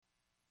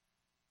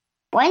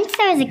Once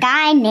there was a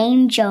guy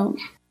named Jonah.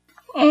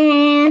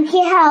 And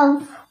he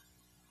had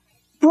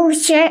blue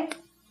shirt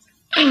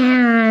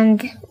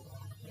and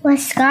a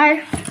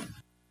scarf.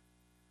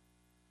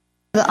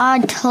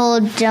 God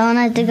told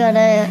Jonah to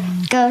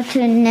go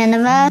to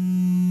Nineveh.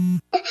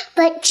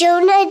 But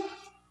Jonah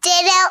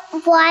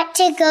didn't want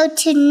to go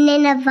to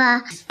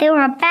Nineveh. They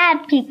were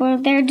bad people.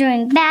 They were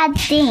doing bad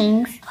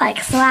things.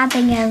 Like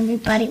slapping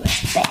everybody with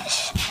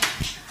fish.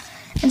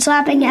 And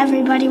slapping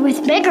everybody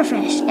with bigger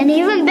fish. And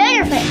even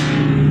bigger fish.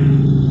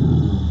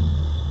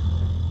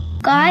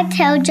 God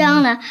told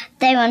Jonah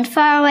they went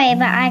far away,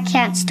 but I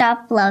can't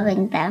stop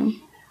loving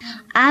them.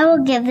 I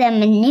will give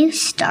them a new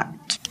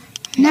start.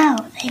 No,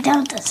 they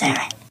don't deserve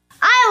it.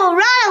 I will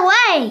run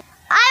away.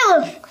 I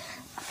will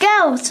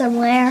go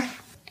somewhere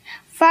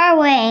far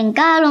away, and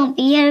God won't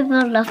be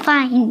able to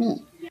find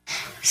me.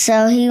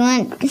 So he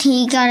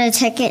got a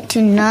ticket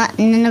to not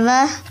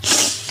Nineveh,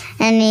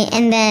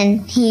 and then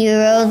he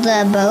rowed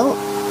the boat.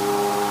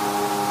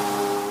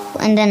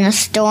 And then a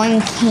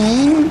storm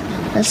came.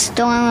 The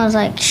storm was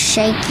like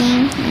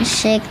shaking and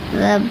shake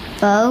the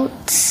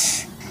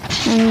boats.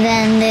 And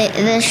then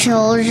the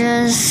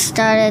soldiers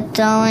started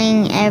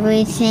throwing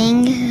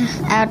everything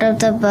out of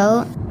the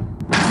boat.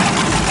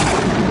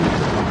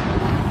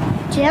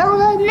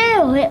 Jonah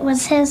knew it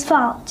was his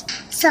fault.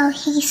 So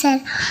he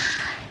said,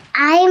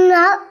 I'm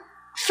not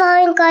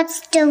following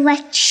God's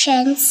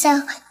direction,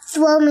 so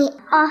throw me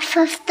off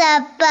of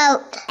the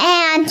boat.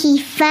 And he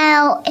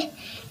fell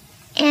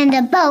in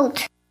the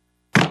boat.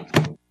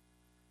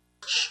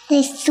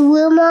 They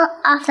threw him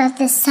off of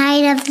the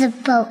side of the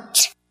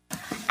boat.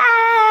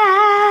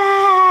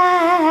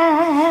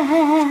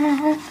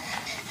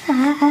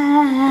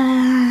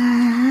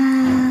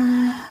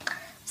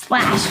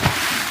 Splash.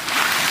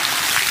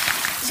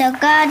 So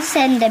God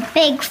sent a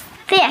big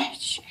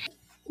fish.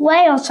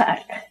 Whale shark,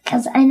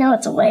 because I know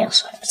it's a whale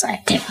shark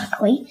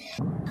scientifically.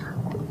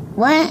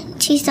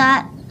 Once he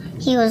thought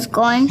he was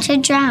going to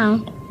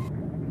drown,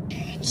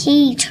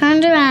 he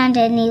turned around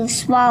and he was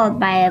swallowed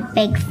by a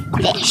big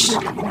fish.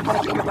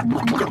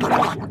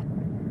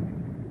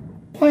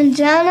 When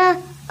Jonah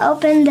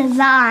opened his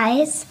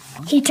eyes,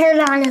 he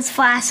turned on his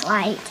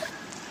flashlight.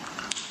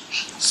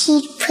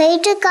 He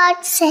prayed to God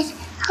and said,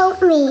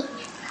 help me,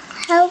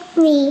 help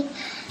me.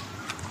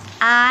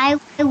 I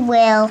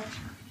will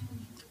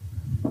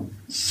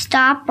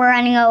stop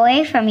running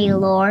away from you,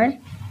 Lord.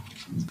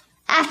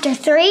 After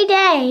 3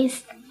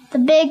 days, the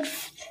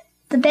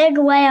big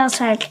whale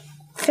shark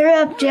threw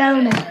up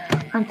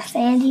Jonah on the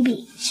sandy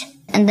beach.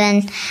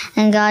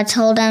 And God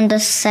told him the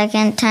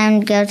second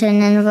time to go to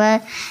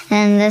Nineveh,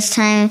 and this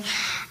time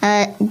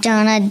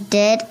Jonah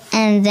did,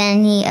 and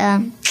then he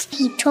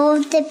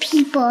told the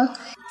people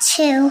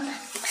to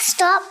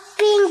stop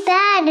being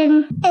bad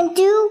and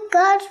do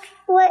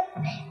what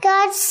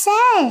God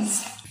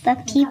says. The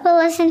people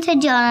listened to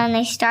Jonah and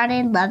they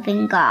started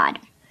loving God.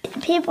 The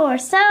people were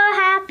so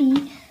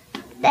happy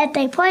that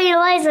they played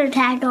laser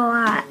tag a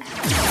lot.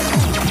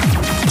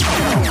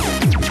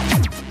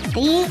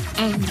 The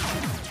end.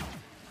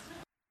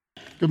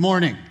 Good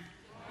morning.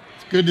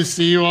 It's good to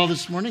see you all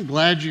this morning.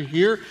 Glad you're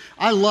here.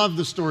 I love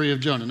the story of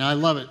Jonah. Now, I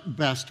love it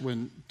best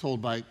when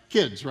told by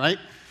kids, right?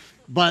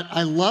 But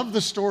I love the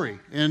story.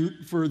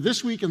 And for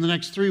this week and the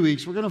next 3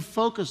 weeks, we're going to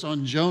focus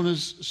on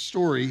Jonah's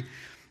story.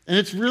 And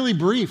it's really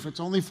brief. It's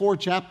only 4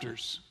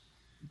 chapters.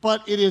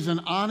 But it is an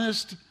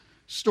honest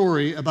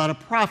story about a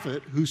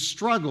prophet who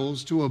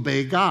struggles to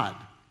obey God.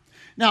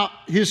 Now,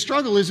 his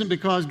struggle isn't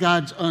because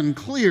God's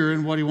unclear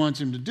in what he wants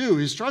him to do.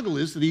 His struggle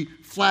is that he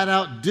flat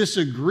out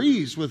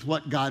disagrees with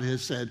what God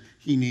has said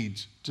he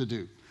needs to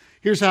do.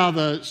 Here's how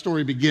the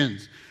story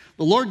begins.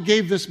 The Lord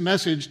gave this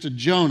message to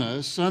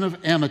Jonah, son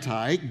of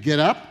Amittai, get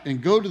up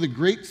and go to the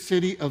great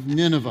city of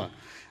Nineveh.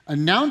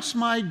 Announce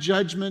my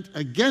judgment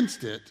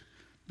against it,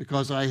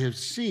 because I have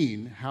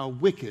seen how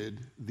wicked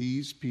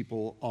these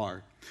people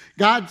are.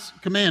 God's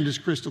command is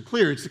crystal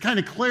clear. It's the kind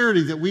of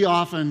clarity that we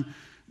often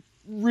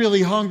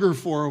really hunger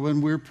for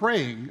when we're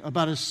praying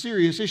about a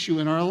serious issue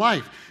in our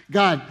life.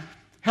 God,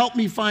 help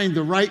me find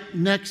the right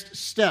next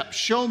step.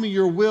 Show me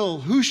your will.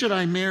 Who should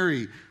I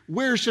marry?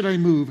 Where should I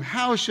move?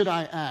 How should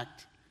I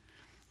act?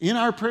 In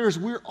our prayers,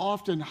 we're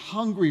often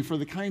hungry for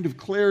the kind of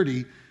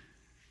clarity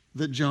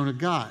that Jonah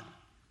got.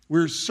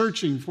 We're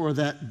searching for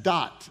that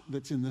dot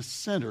that's in the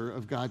center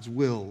of God's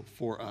will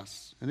for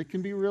us. And it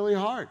can be really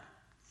hard.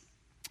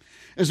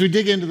 As we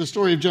dig into the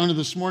story of Jonah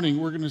this morning,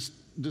 we're going to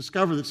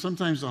discover that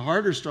sometimes the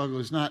harder struggle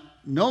is not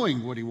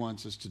knowing what he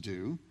wants us to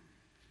do.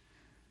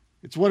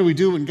 It's what do we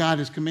do when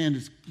God's command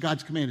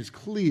is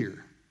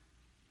clear,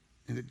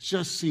 and it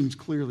just seems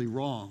clearly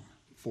wrong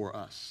for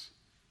us.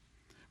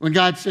 When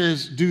God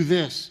says, do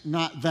this,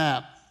 not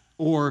that,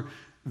 or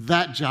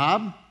that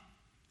job,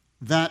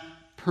 that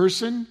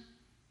person,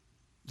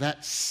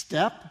 that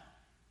step,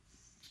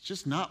 it's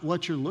just not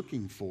what you're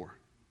looking for.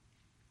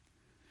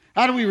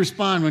 How do we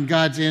respond when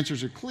God's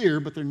answers are clear,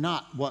 but they're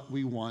not what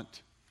we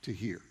want to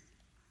hear?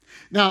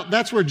 Now,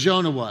 that's where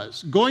Jonah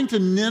was. Going to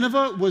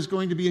Nineveh was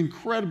going to be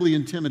incredibly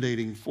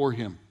intimidating for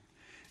him.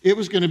 It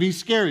was going to be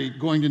scary.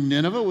 Going to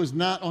Nineveh was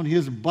not on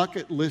his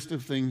bucket list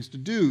of things to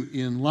do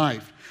in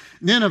life.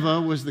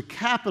 Nineveh was the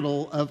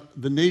capital of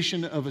the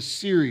nation of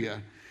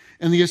Assyria.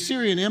 And the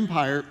Assyrian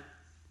Empire,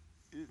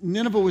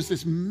 Nineveh was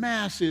this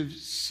massive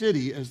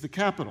city as the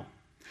capital.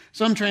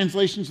 Some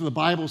translations of the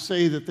Bible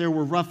say that there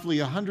were roughly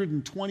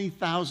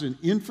 120,000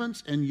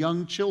 infants and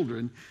young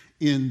children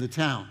in the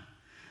town.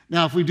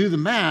 Now, if we do the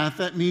math,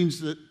 that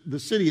means that the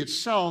city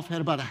itself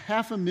had about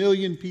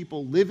 500,000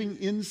 people living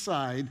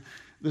inside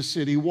the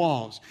city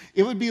walls.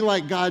 It would be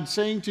like God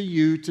saying to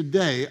you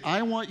today,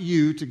 I want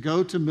you to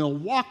go to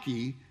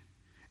Milwaukee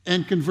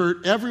and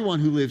convert everyone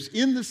who lives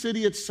in the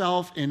city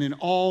itself and in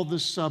all the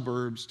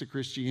suburbs to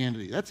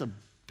Christianity. That's a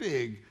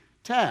big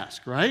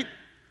task, right?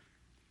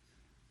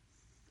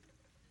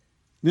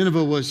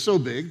 Nineveh was so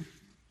big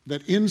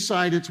that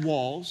inside its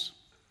walls,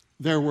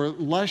 there were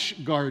lush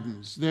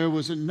gardens. There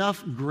was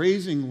enough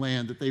grazing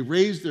land that they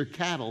raised their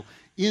cattle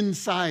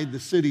inside the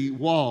city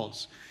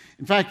walls.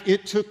 In fact,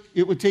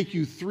 it would take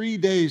you 3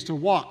 days to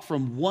walk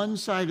from one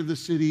side of the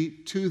city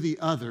to the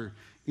other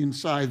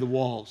inside the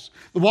walls.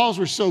 The walls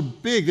were so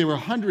big, they were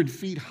 100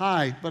 feet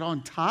high, but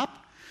on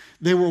top,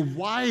 they were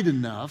wide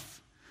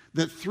enough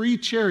that 3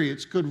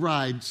 chariots could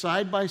ride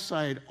side by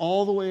side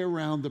all the way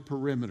around the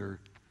perimeter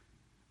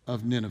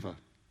of Nineveh.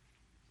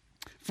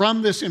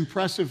 From this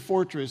impressive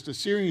fortress,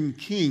 Assyrian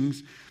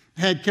kings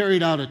had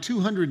carried out a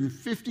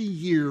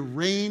 250-year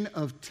reign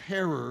of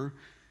terror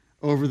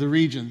over the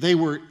region. They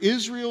were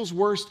Israel's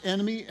worst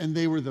enemy, and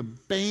they were the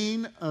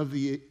bane of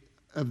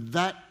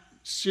that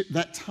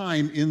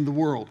time in the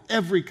world,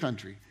 every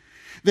country.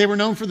 They were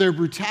known for their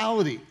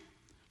brutality,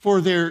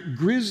 for their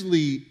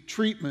grisly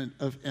treatment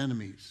of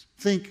enemies.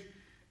 Think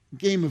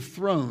Game of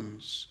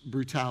Thrones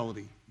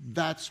brutality.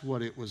 That's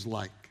what it was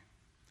like.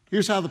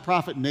 Here's how the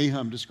prophet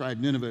Nahum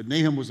described Nineveh.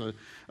 Nahum was a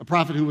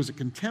prophet who was a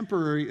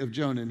contemporary of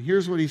Jonah, and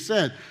here's what he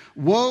said.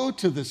 Woe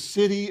to the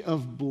city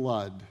of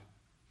blood.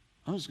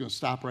 I'm just going to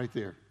stop right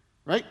there,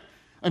 right?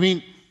 I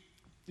mean,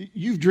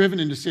 you've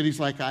driven into cities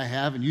like I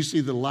have, and you see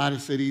that a lot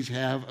of cities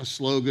have a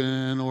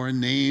slogan or a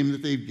name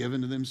that they've given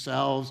to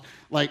themselves.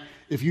 Like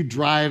if you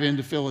drive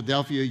into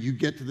Philadelphia, you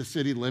get to the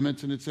city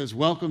limits, and it says,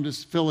 welcome to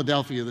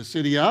Philadelphia, the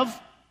city of?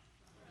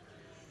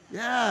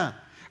 Yeah.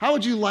 How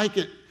would you like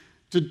it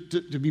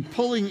to be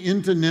pulling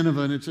into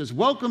Nineveh, and it says,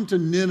 welcome to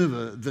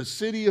Nineveh, the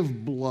city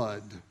of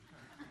blood,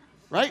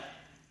 right?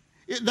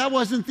 That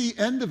wasn't the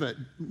end of it.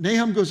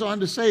 Nahum goes on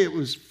to say it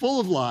was full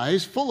of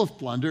lies, full of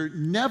plunder,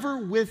 never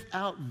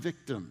without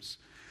victims,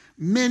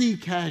 many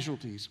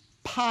casualties,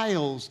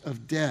 piles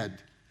of dead,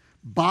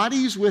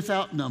 bodies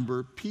without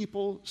number,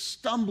 people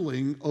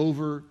stumbling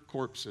over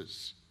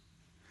corpses.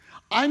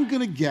 I'm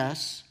going to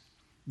guess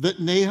that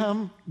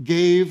Nahum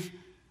gave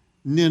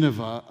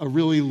Nineveh a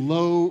really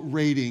low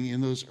rating in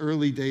those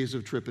early days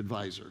of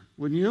TripAdvisor,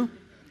 wouldn't you?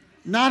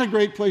 Not a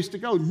great place to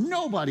go.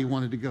 Nobody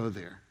wanted to go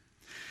there.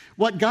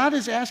 What God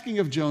is asking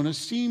of Jonah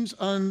seems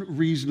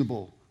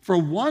unreasonable. For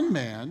one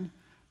man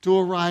to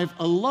arrive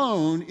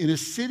alone in a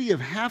city of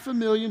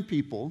 500,000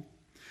 people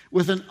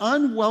with an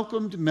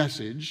unwelcomed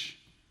message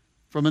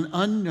from an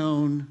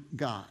unknown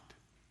God.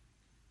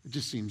 It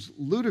just seems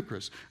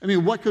ludicrous. I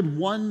mean, what could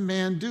one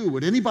man do?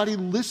 Would anybody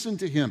listen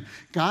to him?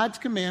 God's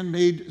command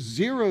made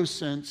 0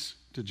 sense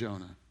to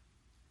Jonah.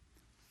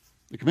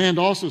 The command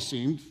also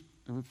seemed,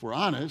 if we're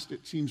honest,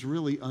 it seems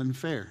really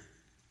unfair.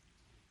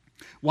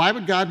 Why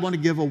would God want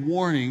to give a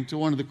warning to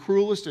one of the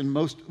cruelest and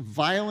most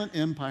violent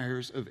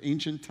empires of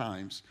ancient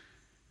times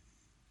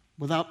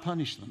without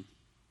punishing them?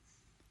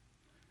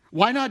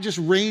 Why not just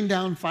rain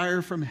down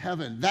fire from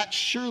heaven? That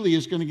surely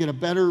is going to get a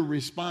better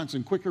response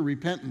and quicker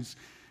repentance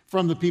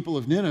from the people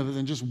of Nineveh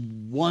than just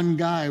one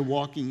guy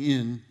walking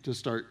in to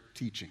start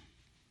teaching.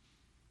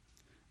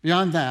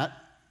 Beyond that,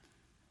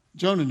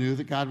 Jonah knew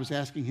that God was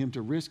asking him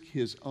to risk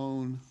his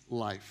own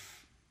life.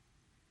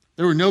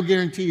 There were no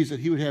guarantees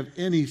that he would have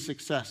any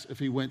success if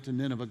he went to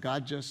Nineveh.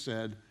 God just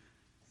said,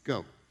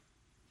 go.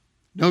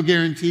 No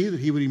guarantee that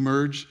he would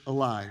emerge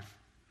alive.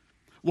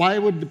 Why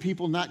would the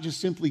people not just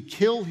simply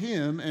kill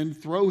him and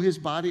throw his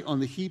body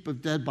on the heap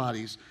of dead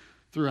bodies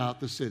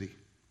throughout the city?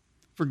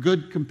 For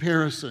good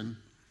comparison,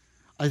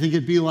 I think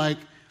it'd be like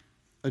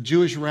a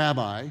Jewish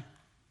rabbi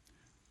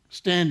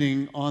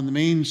standing on the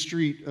main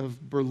street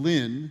of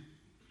Berlin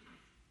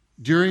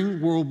during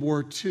World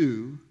War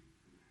II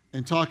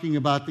and talking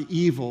about the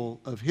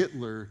evil of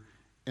Hitler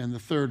and the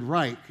Third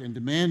Reich and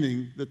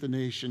demanding that the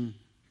nation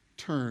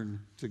turn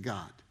to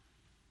God.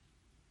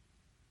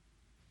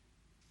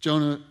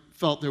 Jonah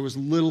felt there was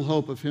little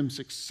hope of him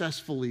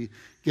successfully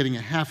getting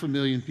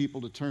 500,000 people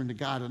to turn to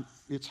God, and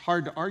it's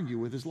hard to argue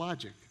with his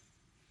logic.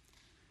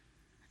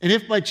 And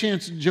if by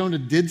chance Jonah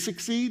did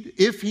succeed,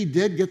 if he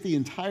did get the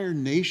entire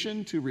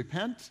nation to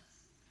repent,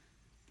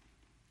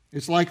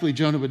 it's likely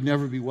Jonah would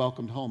never be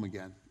welcomed home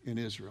again in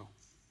Israel.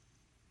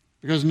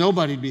 Because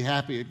nobody'd be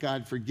happy at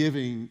God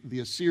forgiving the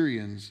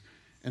Assyrians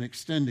and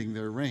extending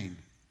their reign.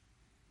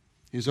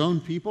 His own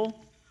people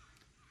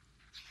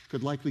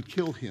could likely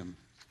kill him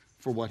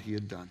for what he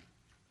had done.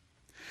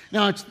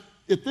 Now,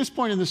 at this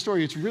point in the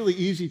story, it's really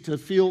easy to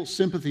feel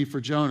sympathy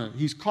for Jonah.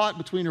 He's caught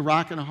between a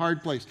rock and a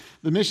hard place.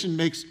 The mission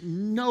makes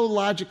no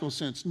logical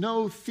sense,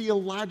 no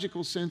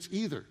theological sense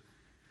either.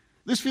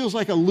 This feels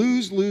like a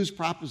lose-lose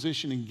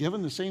proposition, and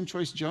given the same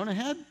choice Jonah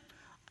had,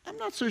 I'm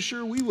not so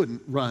sure we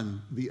wouldn't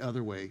run the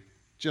other way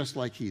just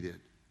like he did,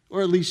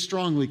 or at least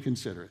strongly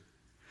consider it.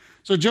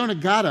 So Jonah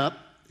got up.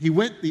 He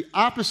went the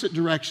opposite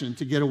direction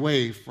to get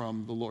away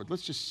from the Lord.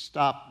 Let's just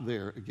stop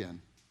there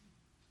again.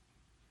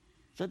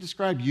 Does that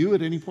describe you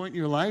at any point in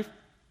your life?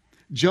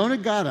 Jonah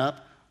got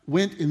up,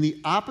 went in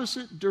the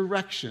opposite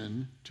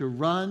direction to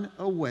run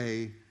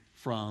away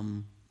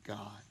from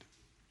God.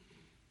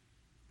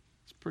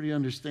 It's pretty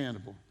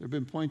understandable. There have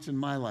been points in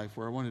my life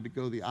where I wanted to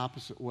go the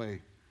opposite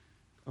way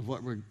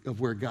of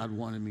where God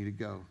wanted me to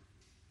go.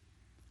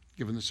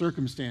 Given the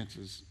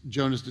circumstances,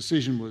 Jonah's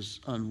decision was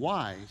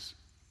unwise,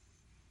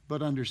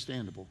 but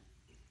understandable.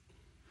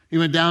 He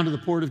went down to the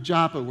port of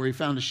Joppa, where he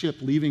found a ship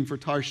leaving for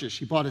Tarshish.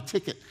 He bought a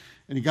ticket,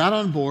 and he got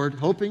on board,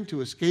 hoping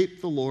to escape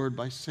the Lord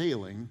by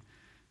sailing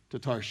to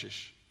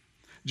Tarshish.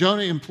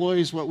 Jonah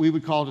employs what we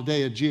would call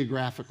today a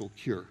geographical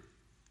cure.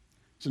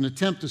 It's an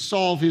attempt to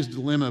solve his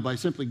dilemma by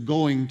simply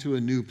going to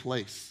a new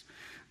place.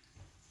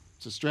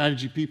 It's a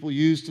strategy people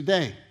use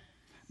today.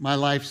 My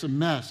life's a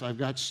mess. I've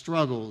got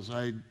struggles.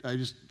 I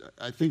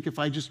think if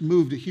I just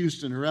move to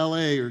Houston or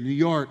LA or New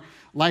York,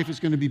 life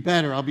is going to be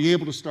better. I'll be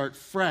able to start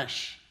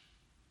fresh.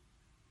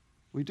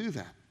 We do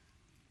that.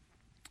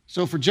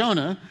 So for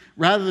Jonah,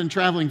 rather than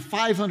traveling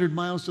 500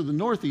 miles to the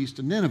northeast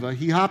to Nineveh,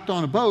 he hopped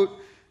on a boat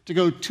to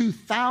go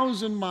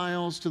 2,000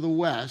 miles to the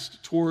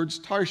west towards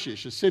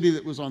Tarshish, a city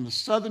that was on the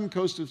southern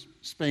coast of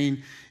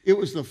Spain. It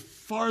was the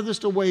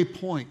farthest away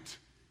point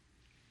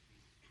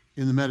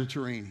in the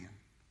Mediterranean.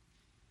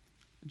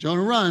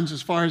 Jonah runs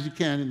as far as he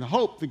can in the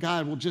hope that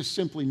God will just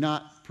simply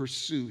not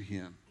pursue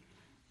him,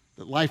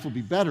 that life will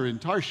be better in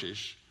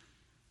Tarshish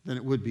than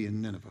it would be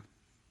in Nineveh.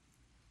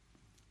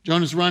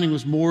 Jonah's running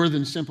was more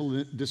than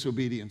simple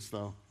disobedience,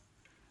 though.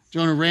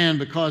 Jonah ran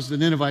because the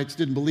Ninevites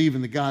didn't believe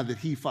in the God that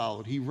he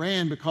followed. He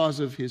ran because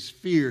of his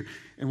fear.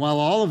 And while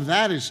all of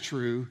that is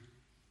true,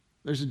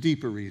 there's a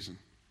deeper reason.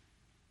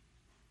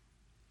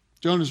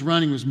 Jonah's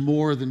running was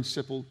more than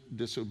simple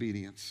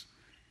disobedience.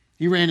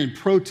 He ran in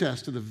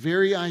protest to the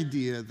very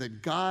idea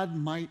that God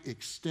might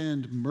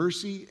extend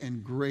mercy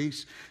and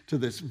grace to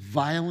this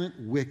violent,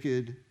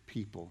 wicked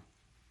people.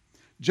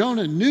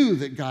 Jonah knew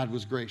that God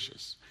was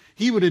gracious.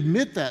 He would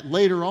admit that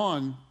later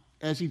on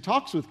as he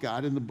talks with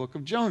God in the book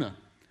of Jonah.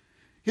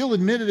 He'll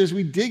admit it as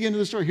we dig into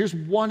the story. Here's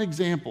one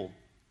example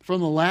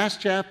from the last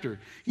chapter.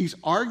 He's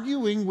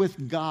arguing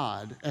with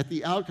God at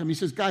the outcome. He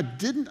says, God,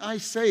 didn't I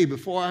say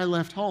before I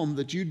left home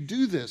that you'd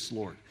do this,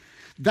 Lord?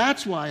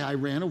 That's why I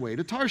ran away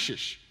to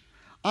Tarshish.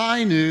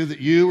 I knew that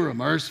you were a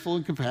merciful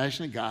and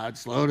compassionate God,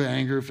 slow to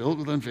anger, filled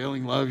with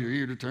unfailing love. You're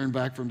eager to turn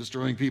back from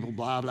destroying people,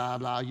 blah, blah,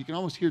 blah. You can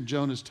almost hear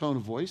Jonah's tone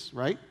of voice,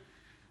 right?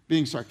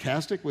 Being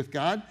sarcastic with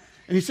God.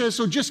 And he says,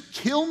 so just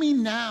kill me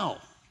now.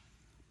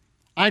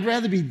 I'd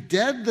rather be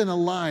dead than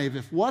alive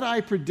if what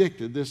I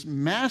predicted, this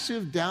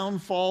massive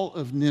downfall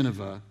of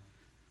Nineveh,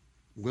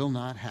 will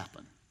not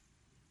happen.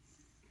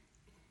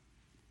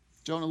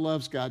 Jonah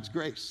loves God's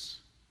grace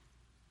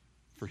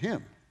for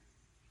him,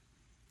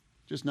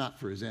 just not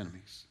for his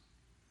enemies.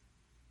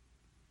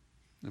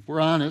 If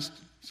we're honest,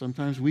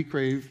 sometimes we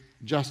crave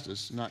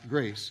justice, not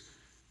grace,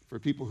 for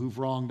people who've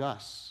wronged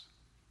us,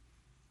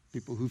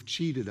 people who've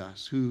cheated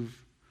us, who've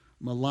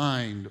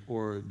maligned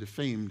or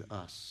defamed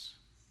us.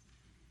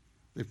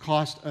 They've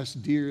cost us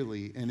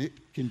dearly, and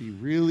it can be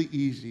really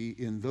easy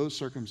in those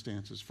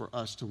circumstances for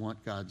us to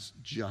want God's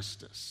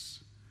justice,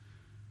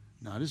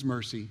 not his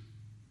mercy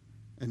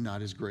and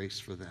not his grace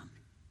for them.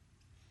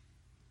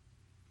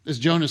 As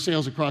Jonah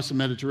sails across the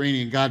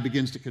Mediterranean, God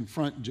begins to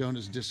confront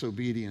Jonah's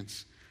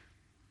disobedience.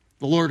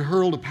 The Lord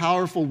hurled a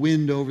powerful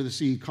wind over the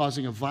sea,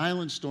 causing a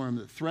violent storm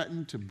that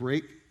threatened to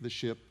break the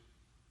ship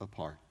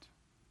apart.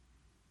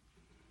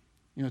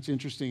 You know, it's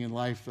interesting in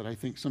life that I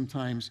think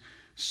sometimes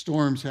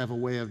storms have a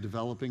way of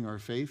developing our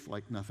faith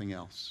like nothing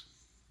else.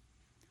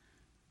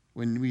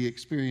 When we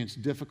experience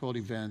difficult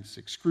events,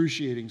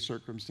 excruciating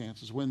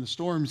circumstances, when the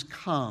storms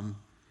come,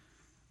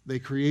 they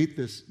create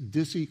this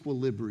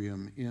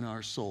disequilibrium in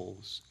our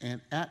souls.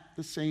 And at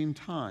the same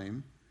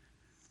time,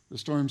 the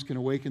storms can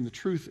awaken the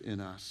truth in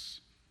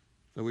us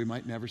that we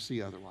might never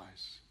see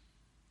otherwise.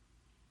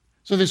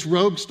 So this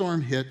rogue storm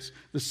hits.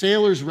 The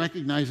sailors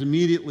recognize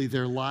immediately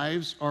their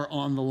lives are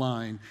on the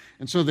line.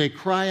 And so they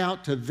cry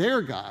out to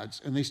their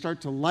gods, and they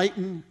start to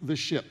lighten the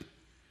ship.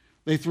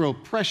 They throw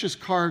precious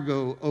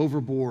cargo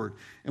overboard.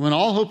 And when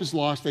all hope is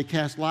lost, they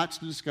cast lots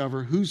to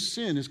discover whose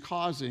sin is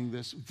causing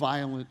this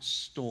violent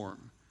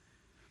storm.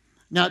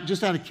 Now,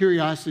 just out of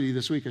curiosity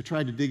this week, I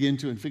tried to dig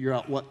into and figure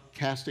out what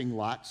casting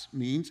lots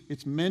means.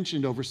 It's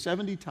mentioned over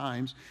 70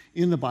 times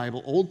in the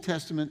Bible, Old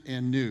Testament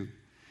and New.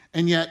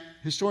 And yet,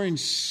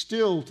 historians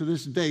still to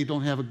this day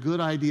don't have a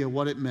good idea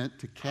what it meant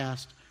to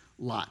cast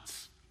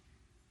lots.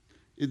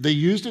 They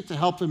used it to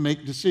help them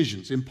make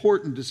decisions,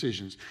 important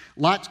decisions.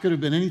 Lots could have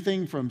been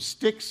anything from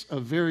sticks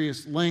of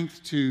various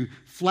length to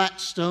flat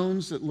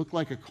stones that looked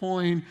like a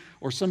coin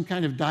or some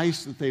kind of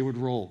dice that they would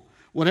roll.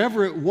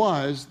 Whatever it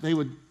was, they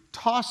would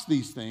toss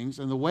these things,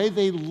 and the way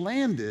they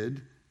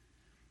landed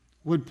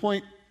would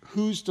point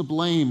who's to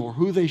blame or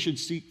who they should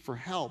seek for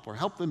help or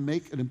help them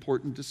make an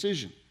important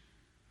decision.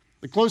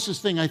 The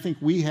closest thing I think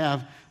we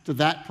have to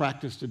that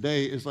practice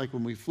today is like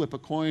when we flip a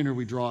coin or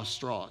we draw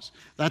straws.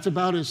 That's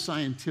about as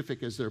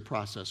scientific as their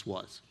process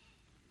was.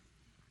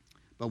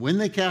 But when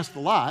they cast the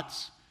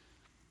lots,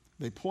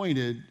 they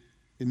pointed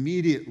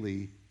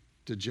immediately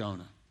to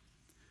Jonah.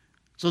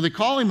 So they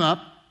call him up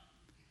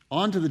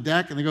onto the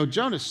deck and they go,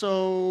 Jonah,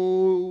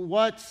 so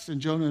what's? And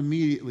Jonah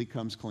immediately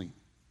comes clean.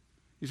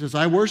 He says,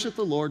 I worship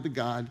the Lord, the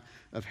God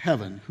of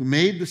heaven, who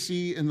made the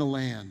sea and the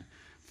land.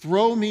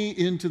 Throw me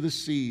into the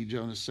sea,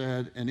 Jonah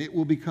said, and it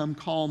will become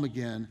calm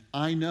again.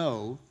 I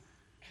know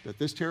that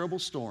this terrible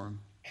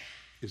storm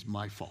is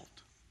my fault.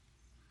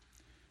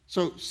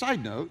 So,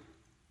 side note,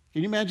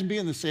 can you imagine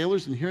being the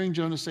sailors and hearing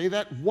Jonah say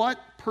that? What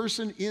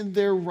person in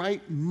their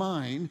right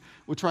mind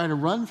would try to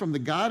run from the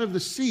God of the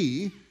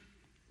sea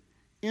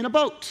in a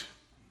boat?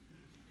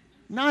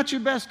 Not your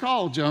best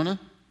call, Jonah.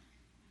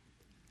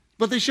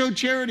 But they showed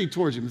charity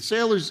towards him. The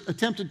sailors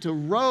attempted to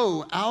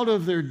row out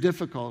of their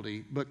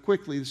difficulty, but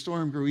quickly the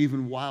storm grew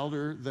even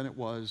wilder than it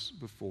was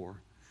before.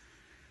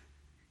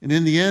 And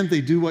in the end,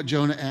 they do what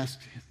Jonah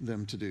asked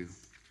them to do.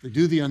 They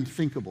do the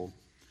unthinkable.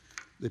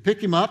 They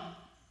pick him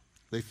up,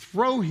 they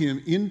throw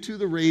him into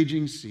the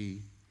raging sea.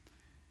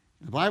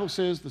 The Bible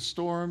says the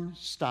storm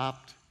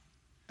stopped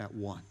at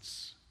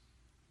once.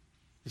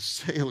 The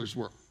sailors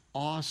were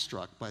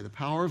awestruck by the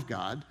power of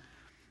God,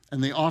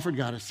 and they offered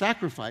God a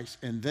sacrifice,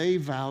 and they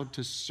vowed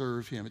to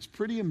serve him. It's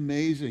pretty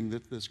amazing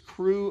that this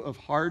crew of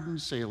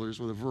hardened sailors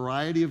with a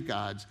variety of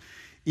gods,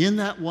 in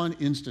that one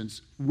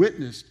instance,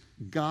 witnessed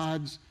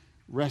God's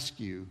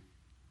rescue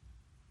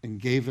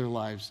and gave their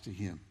lives to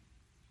him.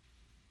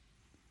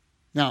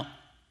 Now,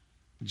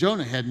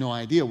 Jonah had no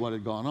idea what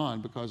had gone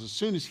on, because as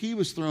soon as he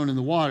was thrown in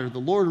the water, the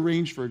Lord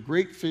arranged for a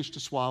great fish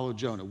to swallow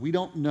Jonah. We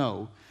don't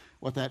know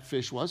what that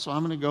fish was, so I'm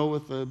going to go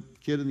with the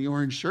kid in the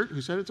orange shirt who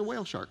said it's a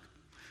whale shark.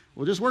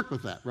 We'll just work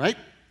with that, right?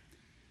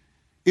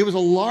 It was a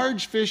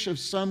large fish of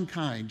some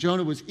kind.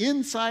 Jonah was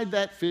inside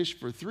that fish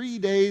for 3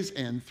 days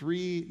and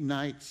 3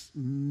 nights.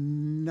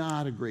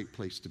 Not a great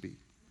place to be.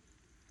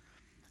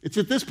 It's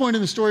at this point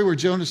in the story where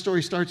Jonah's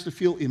story starts to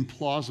feel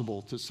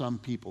implausible to some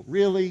people.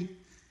 Really?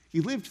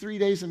 He lived 3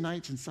 days and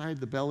nights inside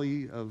the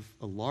belly of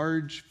a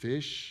large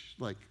fish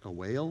like a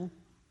whale?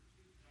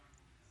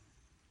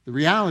 The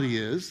reality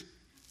is,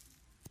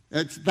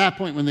 it's at that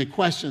point when they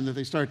question that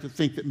they start to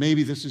think that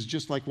maybe this is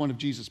just like one of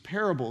Jesus'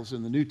 parables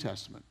in the New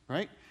Testament,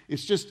 right?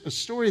 It's just a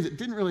story that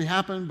didn't really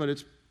happen, but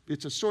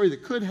it's a story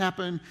that could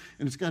happen,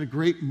 and it's got a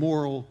great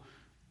moral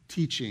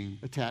teaching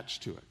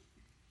attached to it.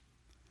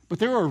 But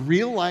there are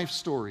real-life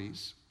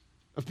stories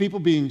of people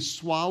being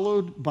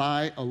swallowed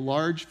by a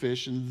large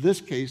fish. In this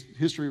case,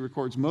 history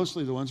records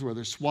mostly the ones where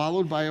they're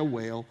swallowed by a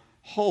whale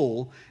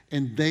whole,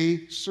 and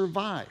they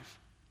survive.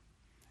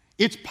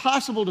 It's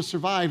possible to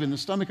survive in the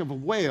stomach of a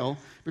whale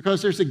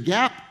because there's a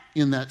gap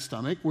in that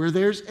stomach where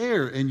there's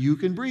air and you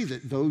can breathe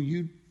it, though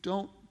you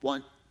don't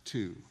want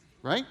to,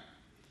 right?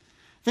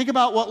 Think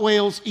about what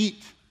whales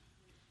eat.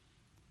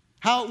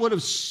 How it would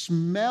have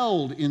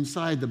smelled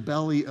inside the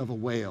belly of a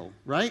whale,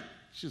 right?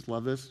 You just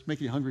love this. It's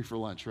making you hungry for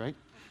lunch, right?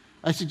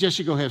 I suggest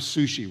you go have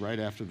sushi right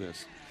after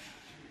this.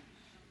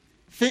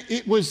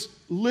 It was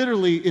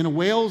literally in a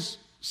whale's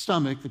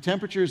stomach, the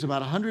temperature is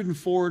about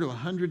 104 to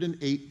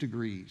 108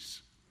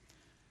 degrees.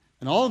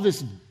 And all of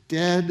this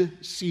dead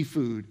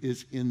seafood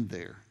is in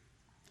there.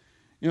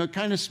 You know, it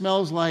kind of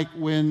smells like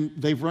when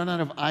they've run out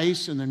of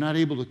ice and they're not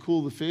able to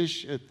cool the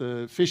fish at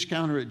the fish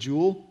counter at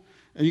Jewel,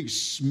 and you can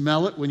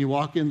smell it when you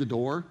walk in the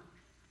door.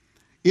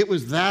 It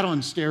was that on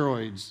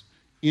steroids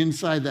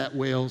inside that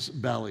whale's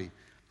belly.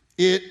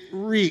 It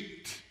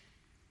reeked.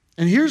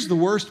 And here's the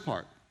worst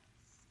part.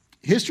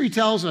 History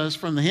tells us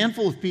from the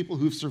handful of people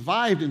who've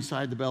survived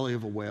inside the belly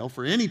of a whale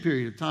for any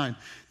period of time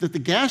that the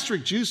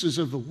gastric juices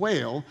of the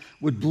whale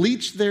would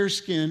bleach their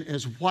skin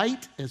as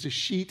white as a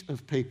sheet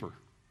of paper.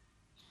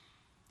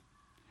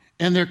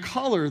 And their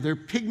color, their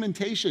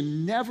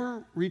pigmentation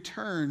never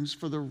returns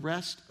for the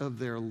rest of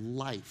their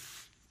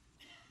life.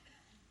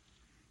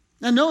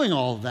 Now, knowing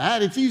all of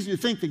that, it's easy to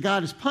think that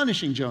God is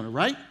punishing Jonah,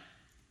 right?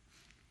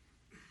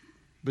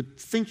 But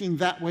thinking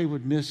that way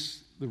would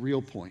miss the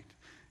real point.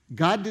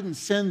 God didn't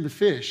send the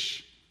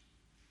fish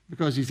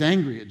because he's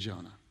angry at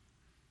Jonah.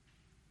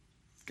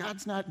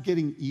 God's not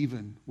getting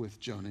even with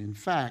Jonah. In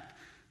fact,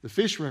 the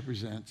fish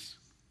represents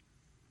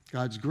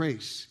God's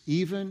grace,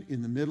 even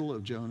in the middle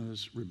of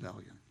Jonah's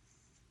rebellion.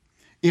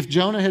 If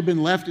Jonah had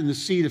been left in the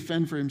sea to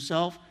fend for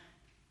himself,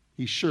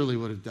 he surely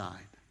would have died.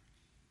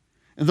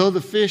 And through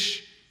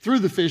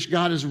the fish,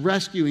 God is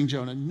rescuing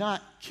Jonah,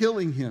 not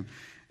killing him.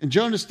 And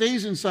Jonah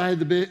stays inside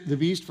the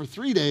beast for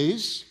 3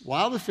 days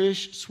while the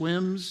fish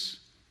swims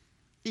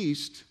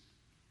east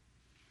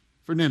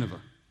for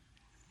Nineveh.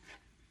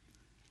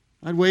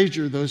 I'd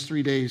wager those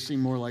 3 days seem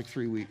more like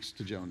 3 weeks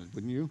to Jonah,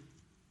 wouldn't you?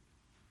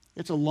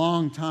 It's a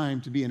long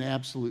time to be in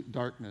absolute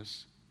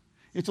darkness.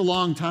 It's a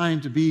long time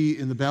to be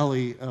in the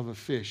belly of a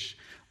fish.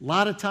 A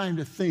lot of time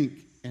to think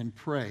and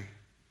pray.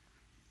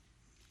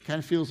 Kind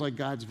of feels like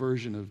God's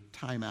version of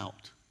time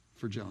out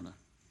for Jonah.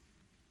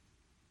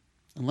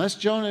 Unless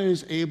Jonah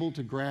is able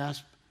to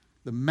grasp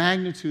the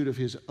magnitude of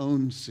his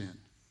own sin,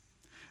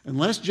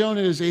 unless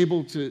Jonah is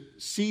able to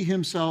see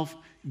himself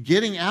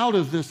getting out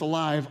of this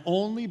alive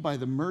only by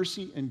the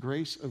mercy and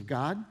grace of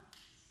God,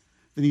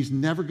 then he's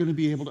never going to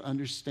be able to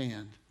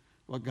understand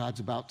what God's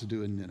about to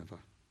do in Nineveh.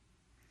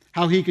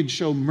 How he could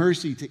show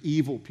mercy to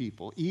evil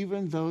people,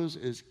 even those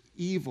as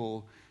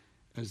evil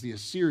as the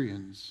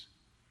Assyrians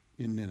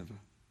in Nineveh.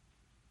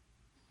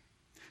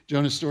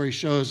 Jonah's story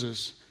shows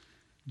us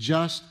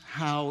just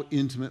how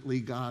intimately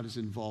God is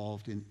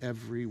involved in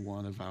every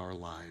one of our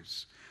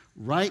lives,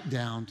 right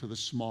down to the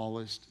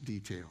smallest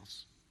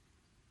details.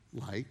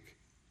 Like,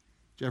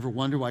 did you ever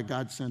wonder why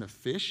God sent a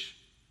fish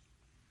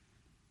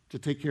to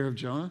take care of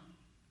Jonah?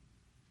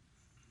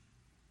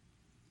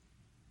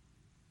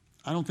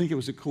 I don't think it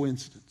was a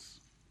coincidence.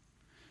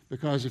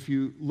 Because if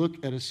you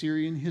look at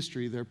Assyrian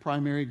history, their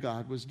primary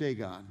god was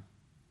Dagon,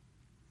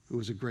 who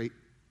was a great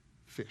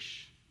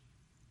fish.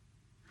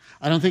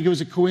 I don't think it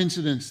was a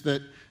coincidence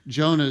that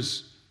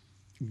Jonah's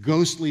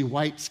ghostly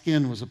white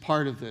skin was a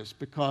part of this,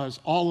 because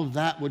all of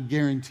that would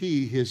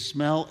guarantee his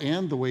smell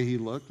and the way he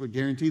looked would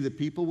guarantee that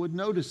people would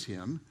notice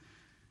him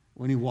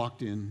when he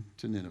walked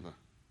into Nineveh.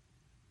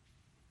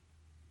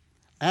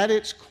 At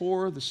its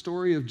core, the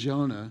story of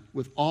Jonah,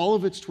 with all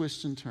of its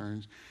twists and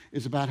turns,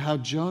 is about how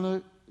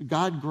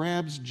God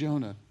grabs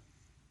Jonah.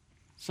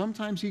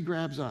 Sometimes he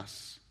grabs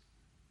us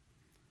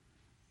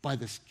by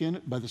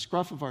the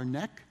scruff of our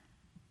neck,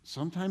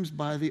 sometimes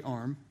by the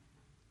arm,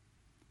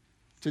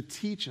 to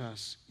teach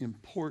us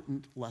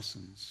important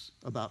lessons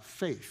about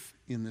faith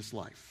in this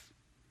life.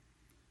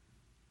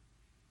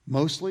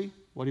 Mostly,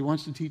 what he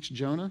wants to teach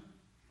Jonah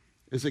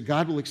is that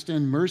God will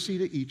extend mercy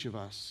to each of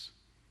us,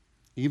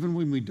 even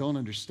when we don't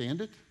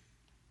understand it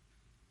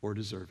or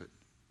deserve it.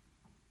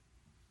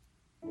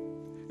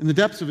 In the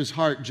depths of his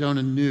heart,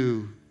 Jonah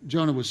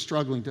was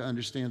struggling to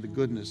understand the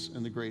goodness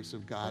and the grace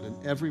of God,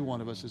 and every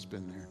one of us has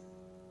been there.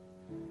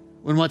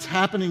 When what's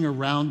happening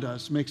around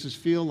us makes us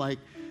feel like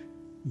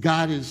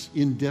God is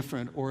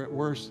indifferent, or at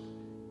worst,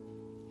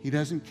 he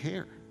doesn't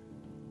care.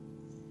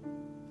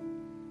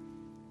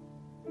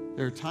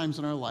 There are times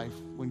in our life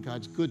when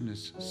God's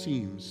goodness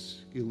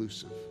seems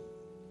elusive.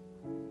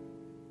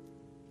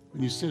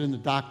 When you sit in the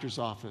doctor's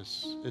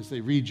office as they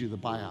read you the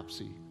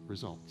biopsy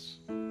results.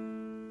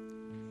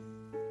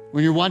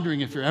 When you're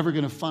wondering if you're ever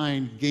going to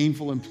find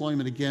gainful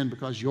employment again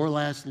because your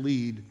last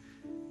lead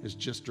has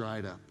just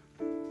dried up.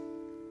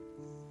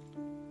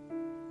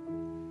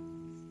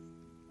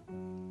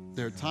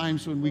 There are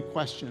times when we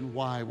question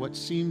why what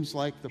seems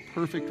like the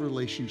perfect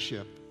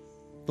relationship,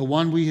 the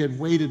one we had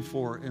waited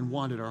for and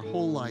wanted our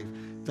whole life,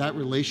 that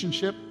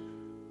relationship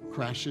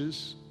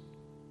crashes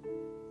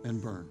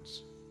and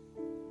burns.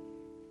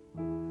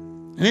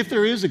 And if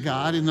there is a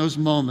God in those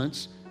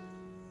moments,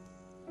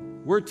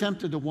 we're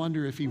tempted to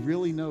wonder if he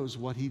really knows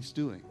what he's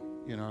doing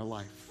in our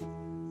life.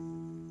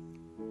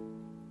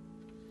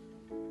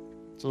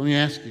 So let me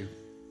ask you,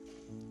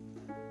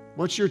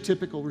 what's your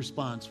typical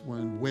response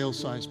when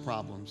whale-sized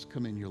problems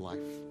come in your life?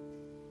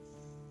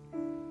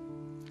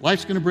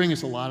 Life's going to bring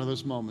us a lot of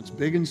those moments,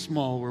 big and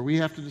small, where we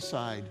have to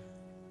decide,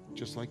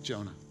 just like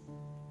Jonah.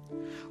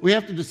 We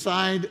have to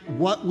decide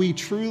what we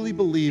truly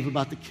believe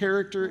about the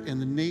character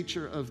and the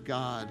nature of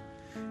God.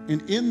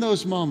 And in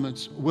those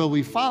moments, will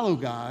we follow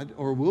God,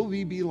 or will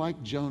we be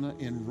like Jonah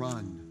and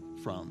run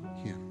from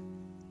him?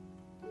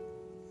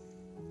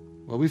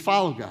 Will we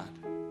follow God,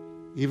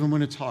 even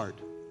when it's hard?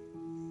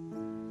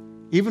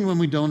 Even when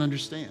we don't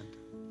understand?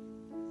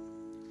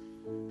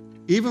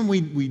 Even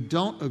when we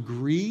don't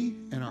agree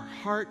and our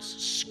hearts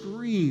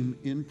scream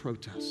in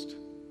protest?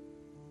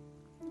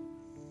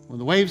 When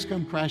the waves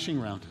come crashing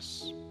around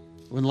us,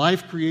 when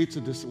life creates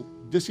a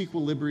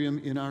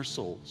disequilibrium in our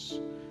souls,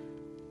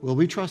 will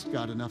we trust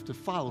God enough to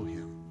follow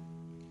him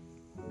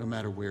no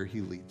matter where he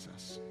leads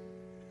us?